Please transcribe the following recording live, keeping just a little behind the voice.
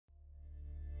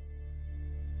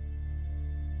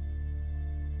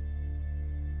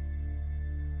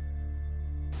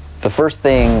The first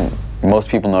thing most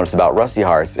people notice about Rusty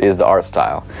Hearts is the art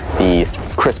style. The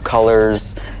crisp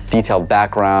colors, detailed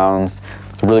backgrounds,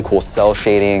 really cool cell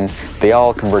shading, they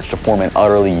all converge to form an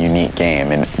utterly unique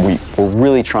game, and we're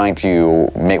really trying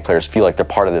to make players feel like they're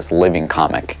part of this living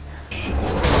comic.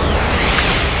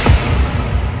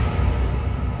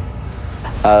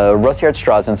 Rusty Hearts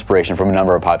draws inspiration from a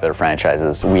number of popular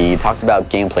franchises. We talked about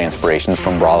gameplay inspirations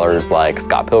from brawlers like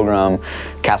Scott Pilgrim,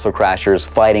 Castle Crashers,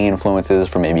 fighting influences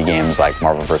from maybe games like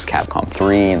Marvel vs. Capcom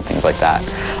 3 and things like that.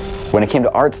 When it came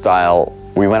to art style,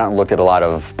 we went out and looked at a lot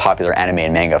of popular anime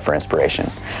and manga for inspiration.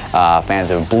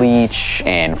 Fans of Bleach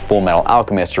and Full Metal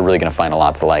Alchemist are really going to find a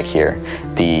lot to like here.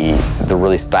 The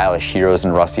really stylish heroes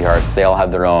in Rusty Hearts, they all have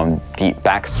their own deep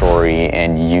backstory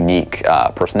and unique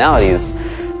personalities,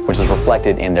 which is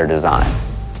reflected in their design.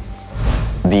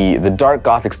 The dark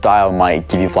gothic style might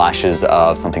give you flashes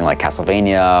of something like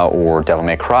Castlevania or Devil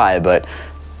May Cry, but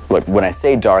look, when I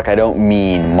say dark, I don't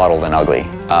mean muddled and ugly.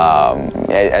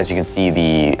 As you can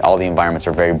see, all the environments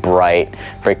are very bright,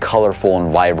 very colorful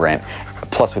and vibrant.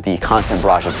 Plus, with the constant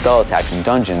barrage of spell attacks and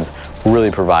dungeons,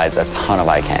 really provides a ton of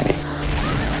eye candy.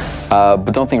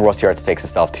 But don't think Rusty Hearts takes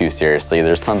itself too seriously.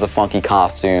 There's tons of funky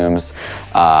costumes,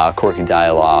 quirky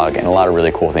dialogue, and a lot of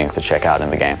really cool things to check out in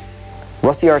the game.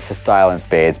 Rusty Hearts has style in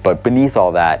spades, but beneath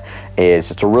all that is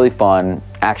just a really fun,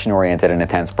 action-oriented, and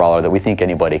intense brawler that we think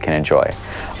anybody can enjoy.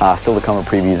 Still to come are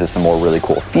previews of some more really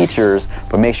cool features,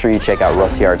 but make sure you check out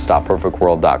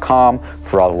rustyhearts.perfectworld.com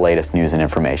for all the latest news and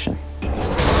information.